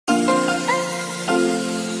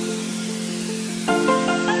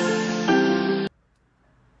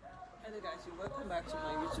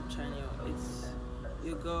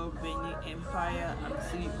Empire. I'm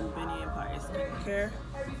CEO Benny Empire Skincare.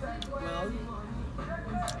 Well,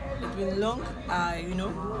 it's been long. I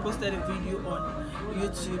posted a video on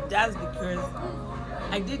YouTube. That's because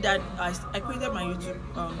I did that. I created my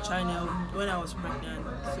YouTube channel when I was pregnant.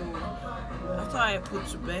 So after I put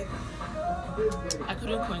to bed, I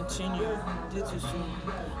couldn't continue due to some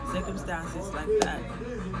circumstances like that.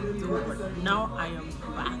 So but now I am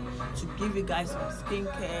back to give you guys some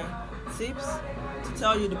skincare tips, to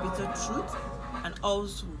tell you the bitter truth, and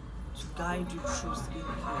also to guide you through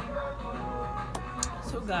skincare.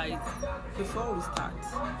 So guys, before we start,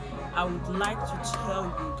 I would like to tell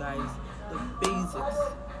you guys the basics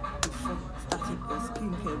before starting a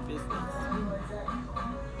skincare business.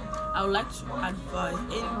 I would like to advise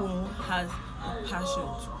anyone who has a passion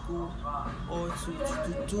to go or to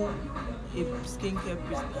do a skincare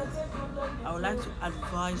business. I would like to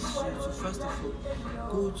advise you to first of all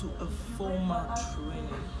go to a formal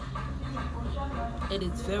training. It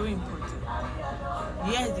is very important.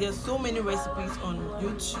 Yes, there's so many recipes on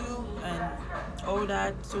YouTube and all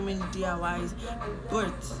that, so many DIYs,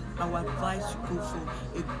 but I would advise you go for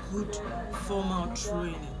a good formal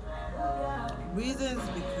training. Reasons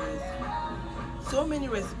because so many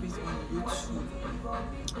recipes on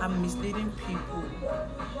YouTube are misleading people.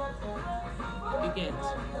 You get?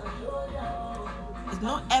 It's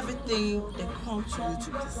not everything that comes to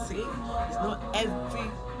YouTube to say. It's not every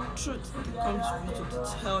truth that comes to YouTube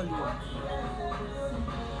to tell you.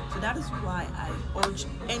 So that is why I urge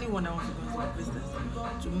anyone that wants to go into a business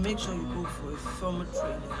to make sure you go for a formal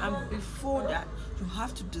training. And before that, you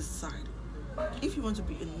have to decide if you want to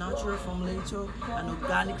be a natural formulator, an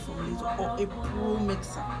organic formulator, or a pro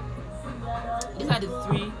mixer. These are the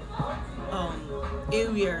three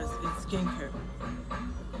areas in skincare.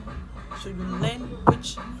 So you learn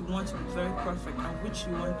which you want to be very perfect and which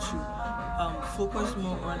you want to focus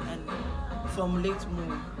more on and formulate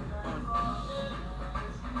more on.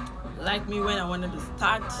 Like me, when I wanted to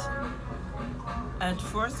start, at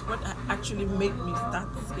first what actually made me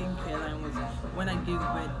start skincare line was when I gave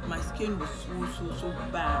birth. My skin was so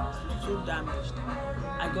bad, so damaged.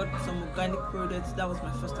 I got some organic products. That was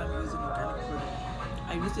my first time using organic products.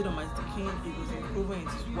 I used it on my skin. It was improving. It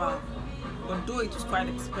was wow. But though it was quite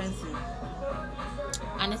expensive,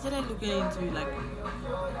 and I started looking into it like,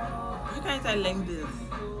 how can I learn this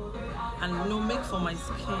and make for my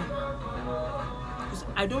skin? Because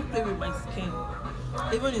I don't play with my skin.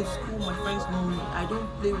 Even in school, my friends know me. I don't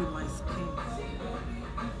play with my skin.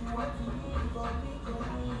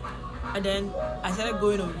 And then I started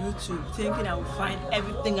going on YouTube, thinking I would find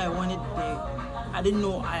everything I wanted there. I didn't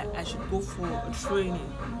know I should go for a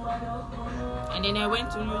training. And then I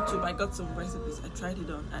went to YouTube. I got some recipes. I tried it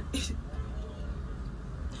on, and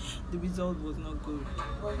the result was not good.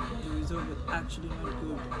 The result was actually not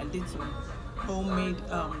good. I did some homemade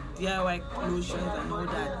DIY lotions and all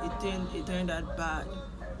that. It turned out bad.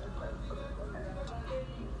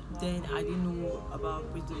 Then I didn't know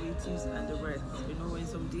about preservatives and the rest. In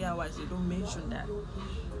some DIYs they don't mention that.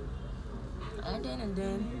 And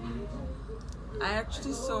then I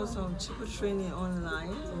actually saw some cheaper training online,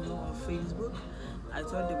 on Facebook. I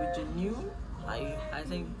thought they were genuine. I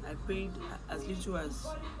think I paid as little as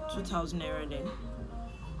 2,000 naira then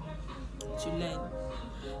to learn.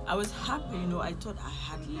 I was happy, I thought I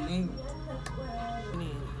had learned.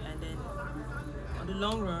 And then on the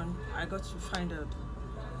long run, I got to find out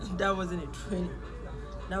that wasn't a training.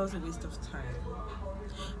 That was a waste of time.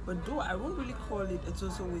 But though I won't really call it a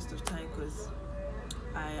total waste of time, because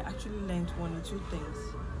I actually learned one or two things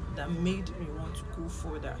that made me want to go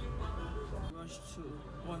further. Rush to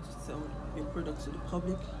want to sell your product to the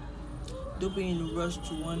public. Don't be in a rush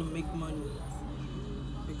to want to make money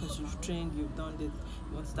because you've trained, you've done this,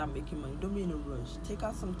 you want to start making money. Don't be in a rush. Take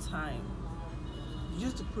out some time.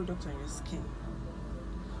 Use the product on your skin.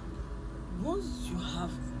 Once you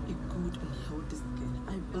have a good and healthy skin,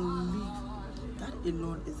 I believe that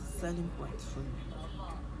alone is a selling point for you.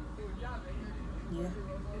 Yeah,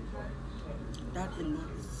 that alone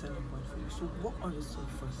is a selling point for you. So work on yourself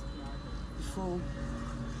first before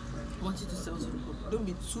wanting to sell to the public. Don't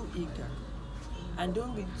be too eager, and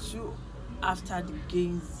don't be too after the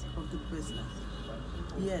gains of the business.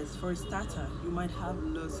 Yes, for a starter, you might have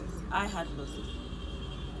losses. I had losses.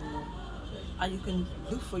 And you can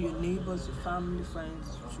look for your neighbors, your family,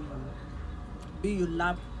 friends to be your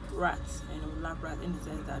lab rats. Lab rats in the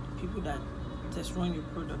sense that people that test run your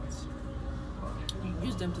products. You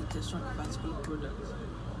use them to test run a particular product.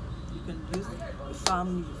 You can use your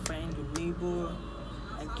family, your friend, your neighbor,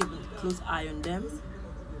 and keep a close eye on them.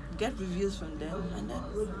 Get reviews from them, and then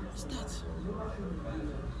start.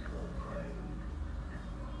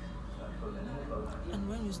 And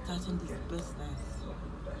when you're starting this business,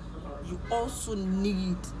 you also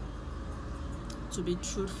need to be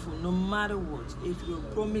truthful no matter what. If you're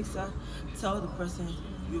a pro mixer, tell the person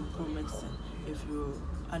you're pro mixing. If you're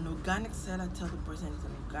an organic seller, tell the person it's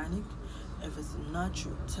an organic. If it's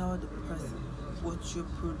natural, tell the person what your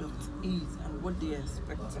product is and what they're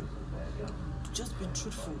expecting. Just be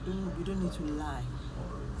truthful. You don't need to lie.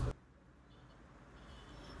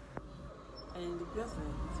 And in the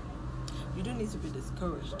business, you don't need to be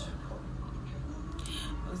discouraged.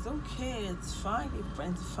 It's okay, it's fine if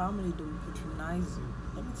friends and family don't patronize you.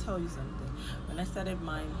 Let me tell you something. When I started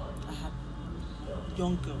mine, I had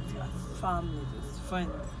young girls as family, as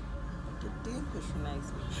friends. They didn't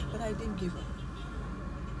patronize me, but I didn't give up.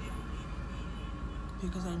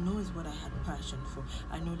 Because I know it's what I had passion for.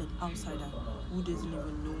 I know that outsider who doesn't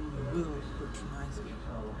even know me will patronize me.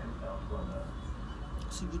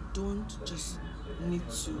 So you don't just need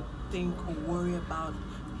to think or worry about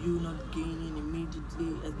you not gaining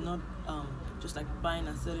immediately. It's not just like buying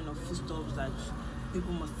and selling of foodstuffs that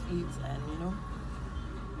people must eat, and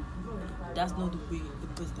that's not the way the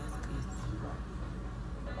business is.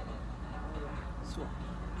 So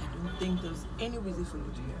I don't think there's any reason for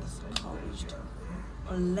you to be discouraged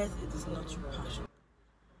unless it is not your passion.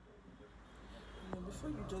 Before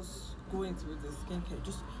you just go into the skincare,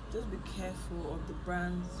 just be careful of the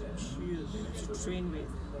brands you choose to train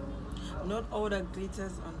with. Not all that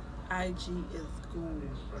glitters on IG is gold.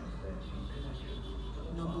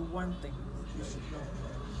 Number one thing you should know.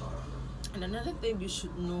 And another thing you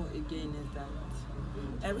should know again is that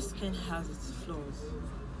every skin has its flaws.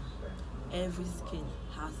 Every skin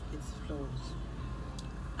has its flaws.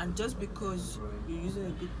 And just because you're using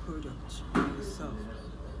a good product yourself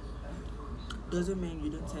doesn't mean you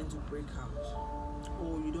don't tend to break out,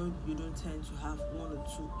 or you don't tend to have one or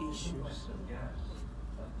two issues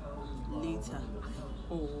later,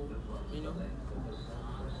 or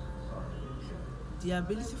the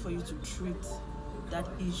ability for you to treat that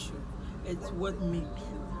issue. It's what makes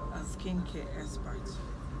you a skincare expert.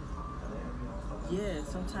 Yeah,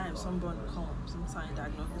 sometimes sunburn comes, sometimes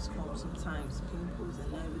diagnosis comes, sometimes pimples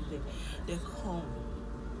and everything. They come.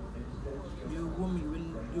 You're a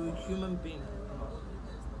woman, you're a human being.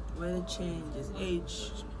 Weather changes,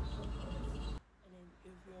 age. And then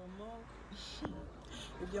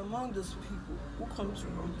if you're among those people who come to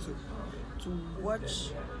YouTube to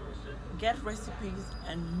watch, get recipes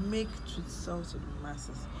and make to sell to the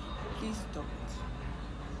masses, please stop it.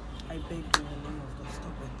 I beg you in the name of God,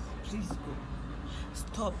 stop it. Please go.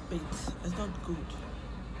 Stop it. It's not good.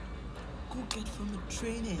 Go get family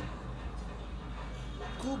training.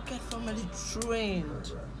 Go get family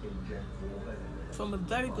trained from a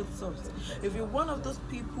very good source. If you're one of those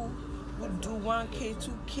people who do 1K,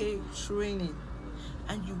 2K training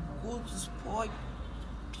and you go to spoil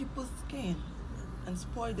people's skin and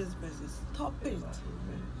spoil this business, stop it.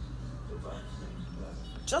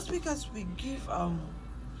 Just because we give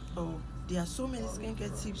there are so many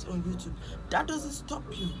skincare tips on YouTube, that doesn't stop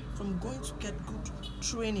you from going to get good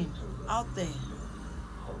training out there.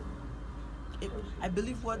 I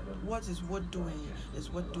believe what is worth doing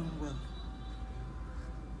is worth doing well.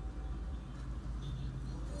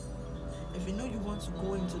 If you know you want to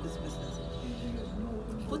go into this business,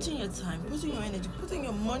 put in your time, put in your energy, put in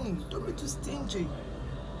your money. Don't be too stingy.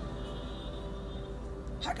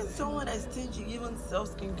 How can someone that is stingy even sell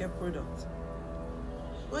skincare products?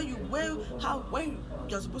 When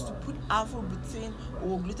you're supposed to put alpha-butane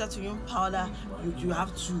or glutathione powder, you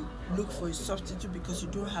have to look for a substitute because you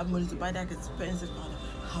don't have money to buy that expensive powder.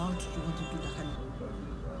 How do you want to do that kind of?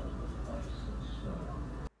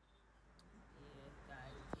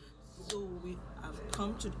 So we have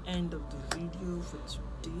come to the end of the video for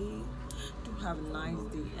today. Do have a nice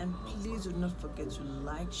day, and please do not forget to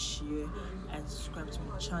like, share, and subscribe to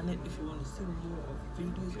my channel if you want to see more of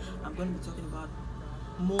videos. I'm going to be talking about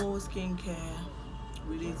more skincare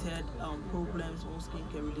related problems, more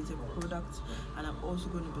skincare related products, and I'm also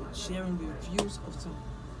going to be sharing reviews of some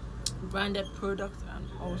branded products. I'm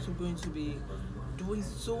also going to be doing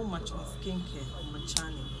so much on skincare on my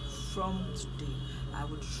channel from today. I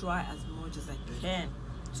will try as much as I can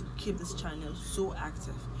to keep this channel so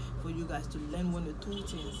active for you guys to learn one or two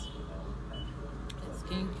things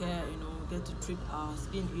in skincare, get to treat our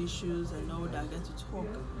skin issues and all that, get to talk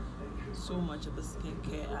so much about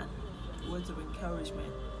skincare and words of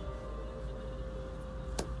encouragement.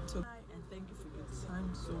 So, and thank you for your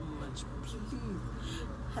time so much. Please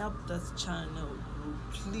help this channel,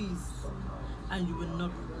 please, and you will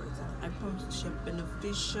not regret it. I promise to share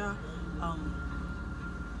beneficial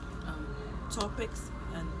topics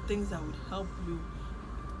and things that would help you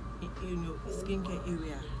skincare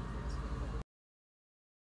area.